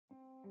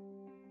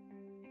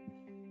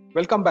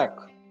Welcome back.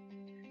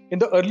 In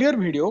the earlier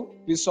video,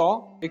 we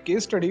saw a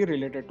case study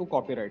related to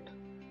copyright.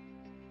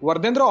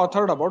 Vardendra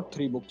authored about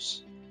 3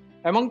 books.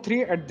 Among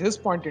 3 at this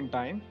point in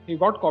time, he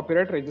got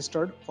copyright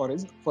registered for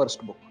his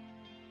first book.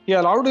 He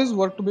allowed his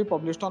work to be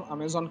published on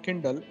Amazon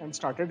Kindle and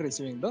started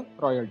receiving the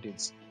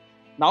royalties.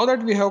 Now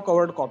that we have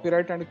covered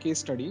copyright and case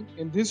study,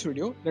 in this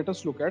video, let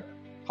us look at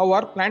how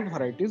are plant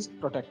varieties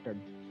protected.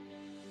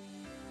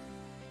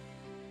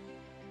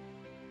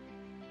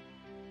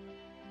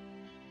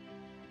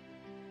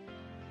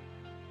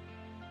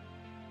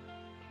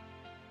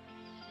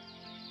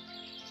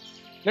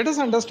 Let us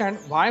understand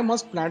why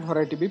must plant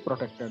variety be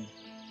protected.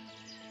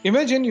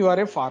 Imagine you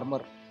are a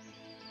farmer.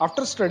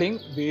 After studying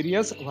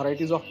various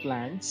varieties of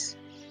plants,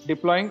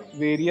 deploying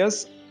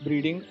various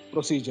breeding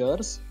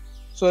procedures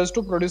so as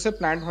to produce a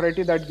plant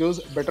variety that gives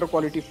better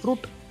quality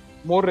fruit,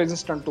 more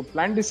resistant to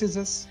plant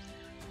diseases.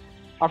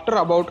 After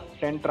about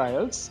 10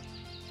 trials,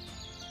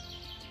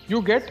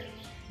 you get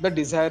the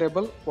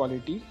desirable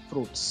quality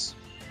fruits.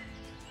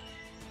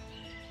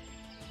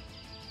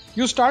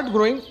 You start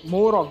growing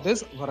more of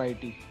this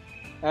variety.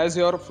 As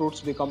your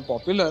fruits become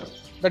popular,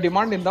 the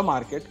demand in the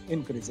market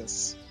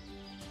increases.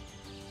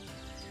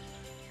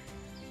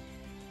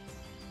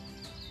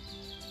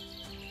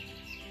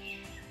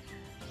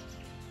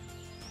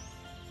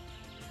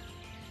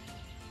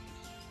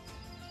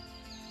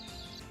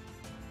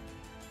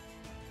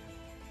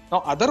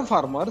 Now other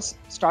farmers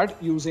start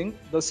using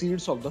the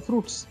seeds of the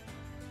fruits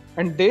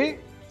and they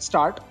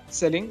start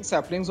selling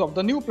saplings of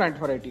the new plant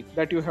variety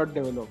that you have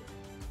developed.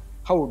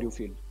 How would you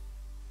feel?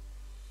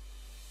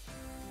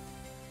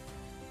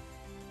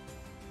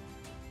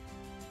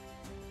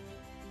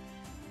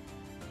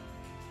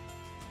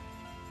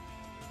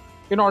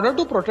 In order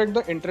to protect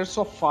the interests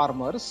of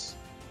farmers,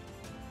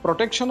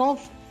 Protection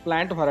of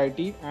Plant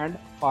Variety and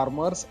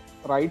Farmers'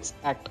 Rights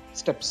Act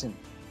steps in.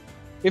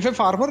 If a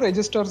farmer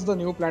registers the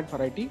new plant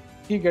variety,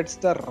 he gets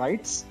the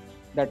rights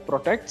that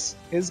protects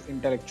his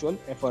intellectual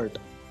effort.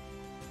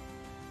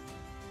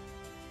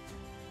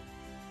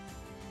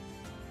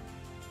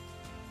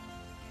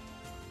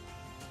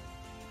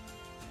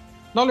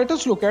 Now let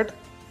us look at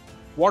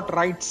what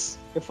rights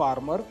a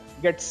farmer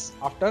gets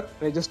after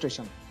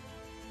registration.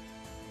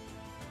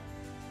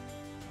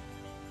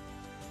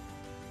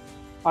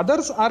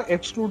 Others are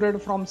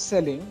excluded from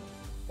selling,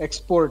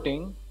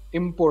 exporting,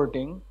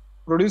 importing,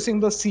 producing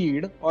the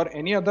seed or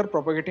any other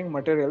propagating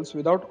materials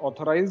without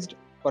authorized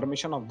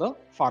permission of the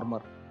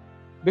farmer.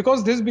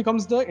 Because this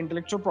becomes the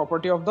intellectual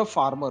property of the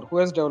farmer who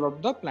has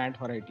developed the plant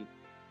variety.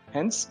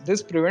 Hence,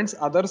 this prevents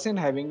others in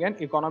having an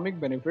economic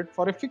benefit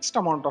for a fixed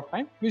amount of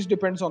time, which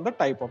depends on the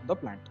type of the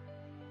plant.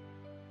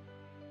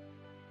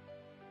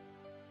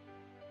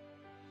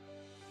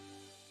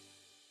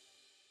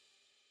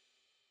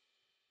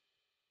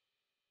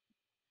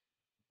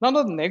 Now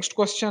the next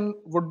question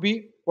would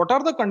be, what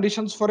are the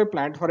conditions for a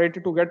plant variety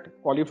to get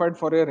qualified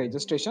for a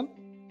registration?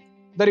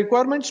 The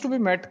requirements to be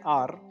met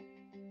are,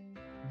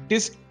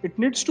 it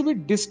needs to be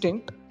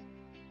distinct,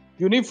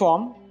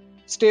 uniform,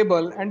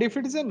 stable, and if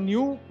it is a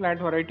new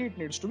plant variety, it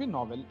needs to be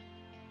novel.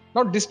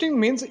 Now distinct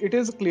means it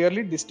is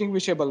clearly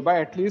distinguishable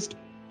by at least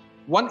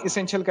one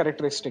essential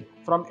characteristic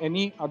from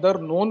any other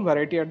known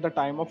variety at the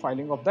time of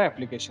filing of the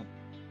application.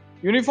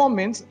 Uniform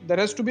means there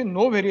has to be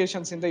no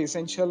variations in the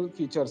essential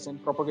features in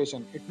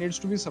propagation. It needs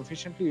to be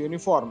sufficiently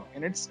uniform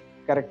in its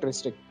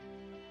characteristic.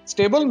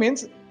 Stable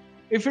means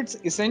if its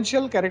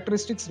essential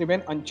characteristics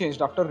remain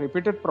unchanged after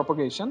repeated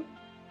propagation,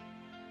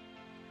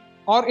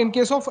 or in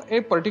case of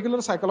a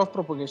particular cycle of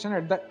propagation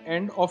at the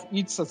end of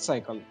each such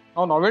cycle.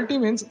 Now novelty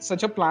means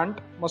such a plant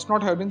must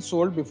not have been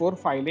sold before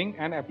filing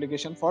an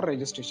application for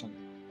registration.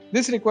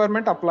 This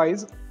requirement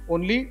applies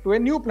only to a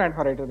new plant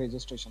variety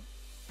registration.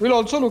 We'll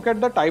also look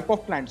at the type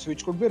of plants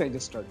which could be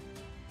registered.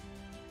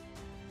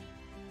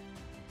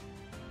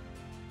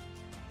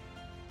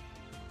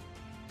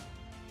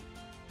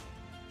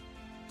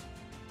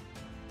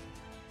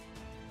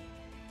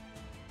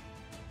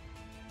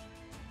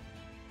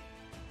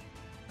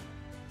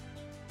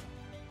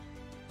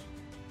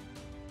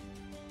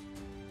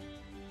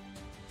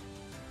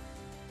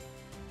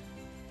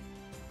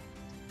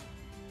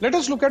 Let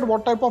us look at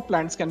what type of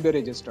plants can be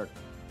registered.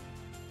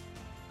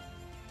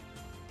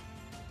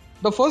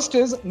 The first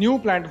is new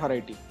plant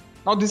variety.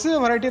 Now this is a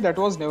variety that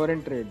was never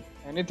in trade.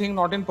 Anything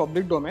not in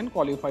public domain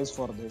qualifies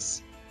for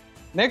this.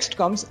 Next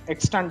comes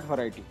extant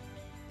variety.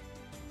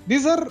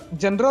 These are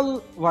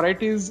general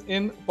varieties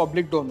in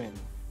public domain.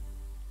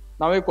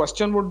 Now a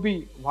question would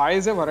be, why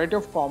is a variety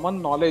of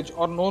common knowledge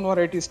or known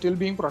variety still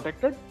being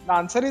protected? The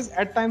answer is,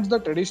 at times the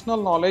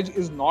traditional knowledge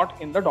is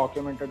not in the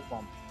documented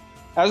form.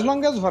 As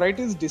long as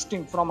variety is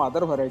distinct from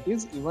other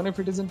varieties, even if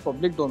it is in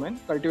public domain,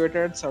 cultivated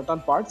at certain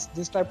parts,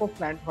 this type of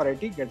plant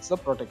variety gets the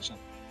protection.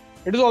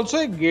 It is also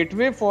a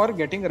gateway for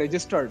getting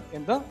registered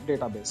in the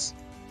database.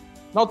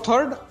 Now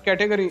third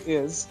category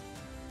is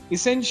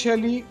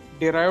essentially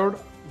derived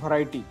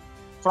variety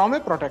from a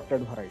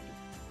protected variety.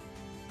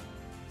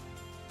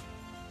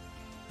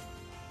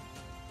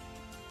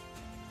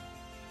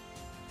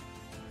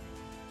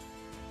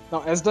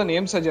 Now, as the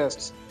name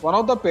suggests, one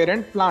of the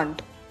parent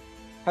plant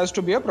has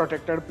to be a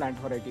protected plant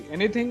variety.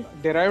 Anything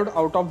derived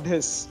out of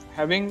this,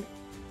 having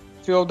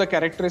few of the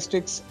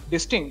characteristics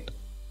distinct,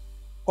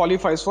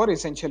 qualifies for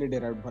essentially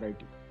derived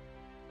variety.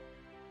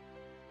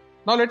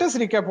 Now let us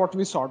recap what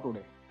we saw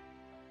today.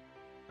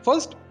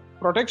 First,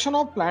 Protection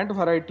of Plant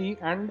Variety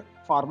and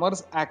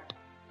Farmers Act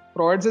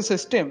provides a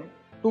system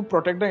to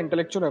protect the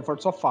intellectual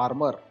efforts of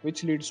farmer,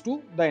 which leads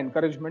to the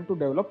encouragement to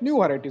develop new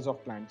varieties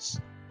of plants.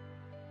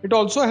 It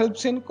also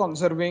helps in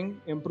conserving,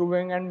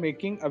 improving and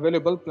making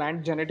available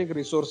plant genetic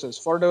resources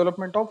for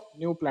development of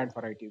new plant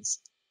varieties.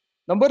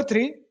 Number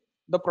 3,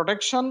 the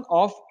protection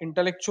of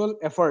intellectual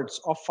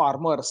efforts of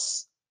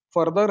farmers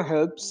further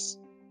helps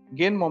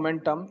gain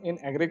momentum in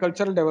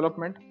agricultural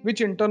development,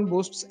 which in turn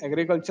boosts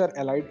agriculture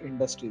allied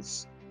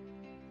industries.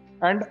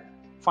 And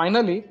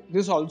finally,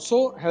 this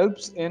also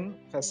helps in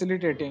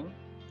facilitating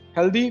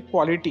healthy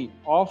quality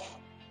of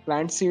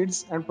plant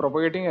seeds and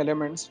propagating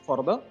elements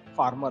for the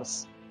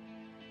farmers.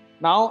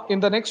 Now, in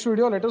the next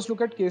video, let us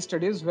look at case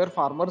studies where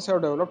farmers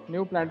have developed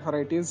new plant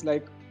varieties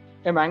like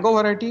a mango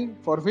variety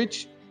for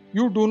which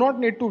you do not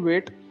need to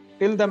wait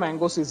till the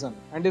mango season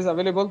and is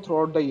available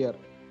throughout the year,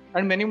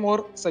 and many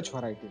more such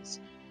varieties.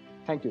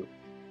 Thank you.